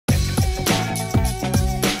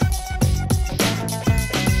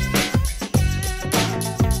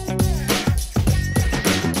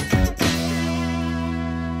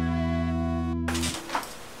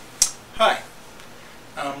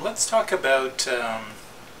talk about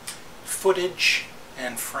footage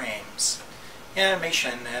and frames. In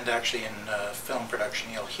animation and actually in film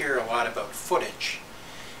production, you'll hear a lot about footage.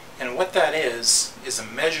 And what that is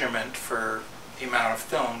a measurement for the amount of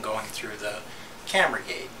film going through the camera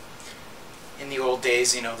gate. In the old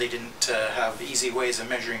days, you know, they didn't have easy ways of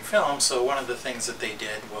measuring film, so one of the things that they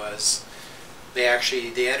did was the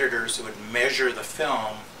editors would measure the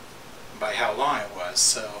film by how long it was.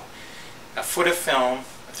 So a foot of film,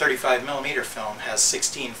 a 35mm film, has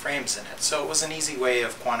 16 frames in it. So it was an easy way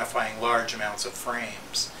of quantifying large amounts of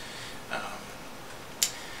frames.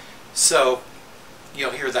 So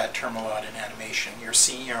you'll hear that term a lot in animation. You're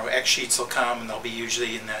seeing, you know, X sheets will come and they'll be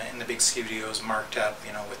usually in the big studios marked up,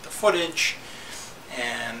 you know, with the footage,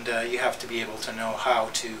 and you have to be able to know how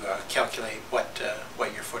to calculate what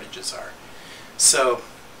your footages are. So,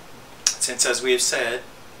 since, as we have said,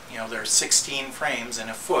 you know, there are 16 frames in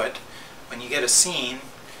a foot, when you get a scene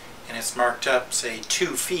and it's marked up, say,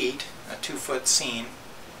 2 feet, a 2-foot scene,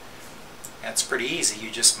 that's pretty easy. You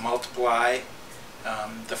just multiply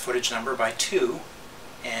the footage number by 2,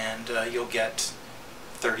 and you'll get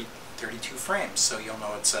 32 frames. So you'll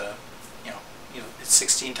know it's it's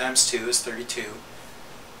 16 times 2 is 32,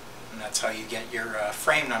 and that's how you get your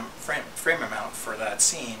frame amount for that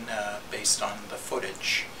scene based on the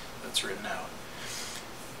footage that's written out.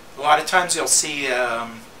 A lot of times you'll see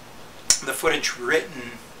the footage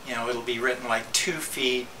written, you know, it'll be written like 2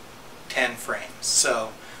 feet, 10 frames.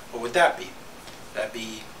 So what would that be? That'd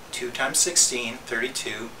be 2 times 16,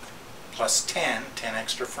 32, plus 10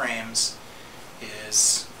 extra frames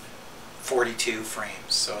is 42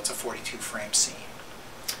 frames. So it's a 42 frame scene.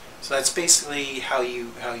 So that's basically how you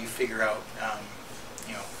figure out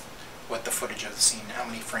you know, what the footage of the scene, how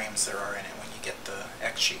many frames there are in it when you get the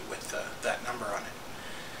X sheet with that number on it.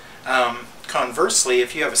 Conversely,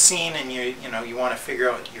 if you have a scene and you want to figure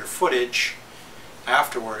out your footage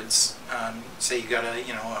afterwards, say you got a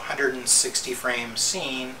 160 frame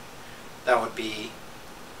scene, that would be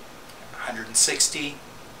 160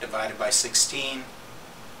 divided by 16,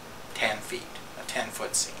 10 feet, a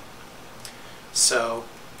 10-foot scene. So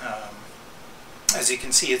as you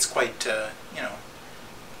can see, it's quite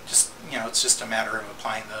it's just a matter of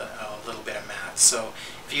applying a little bit of math. So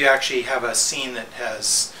if you actually have a scene that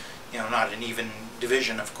has, you know, not an even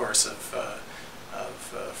division, of course, of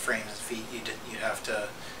frames and feet, you have to,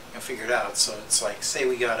 you know, figure it out. So it's like, say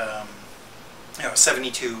we got a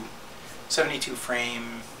 72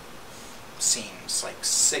 frame scene. It's like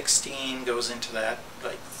 16 goes into that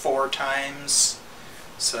like 4 times.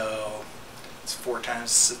 So it's 4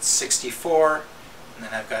 times, it's 64, and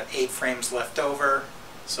then I've got 8 frames left over.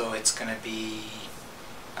 So it's going to be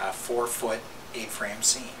a 4-foot, 8-frame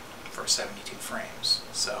scene for 72 frames.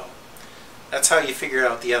 So that's how you figure it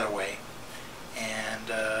out the other way. And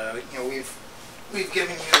you know, we've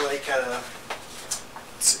given you like a,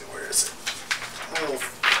 let's see, where is it?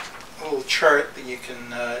 A little chart that you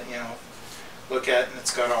can you know, look at, and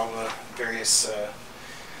it's got all the various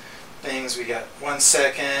things. We got 1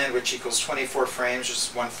 second, which equals 24 frames, which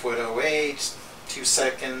is 1 foot 08. 2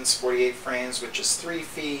 seconds, 48 frames, which is 3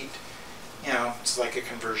 feet. You know, it's like a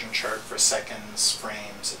conversion chart for seconds,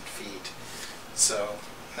 frames, and feet. So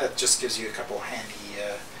that just gives you a couple handy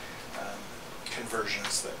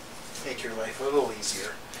conversions that make your life a little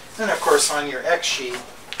easier. Then, of course, on your X sheet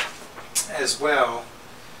as well,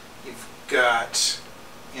 you've got,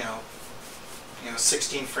 you know,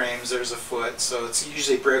 16 frames. There's a foot, so it's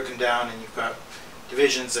usually broken down, and you've got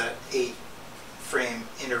divisions at 8 frame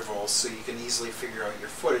intervals, so you can easily figure out your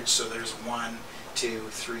footage. So there's 1, 2,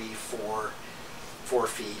 3, 4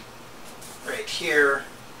 feet right here,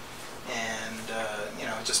 and you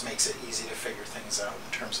know, it just makes it easy to figure things out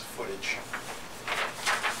in terms of footage.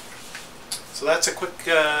 So that's a quick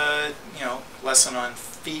you know, lesson on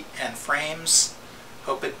feet and frames.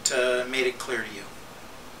 Hope it made it clear to you.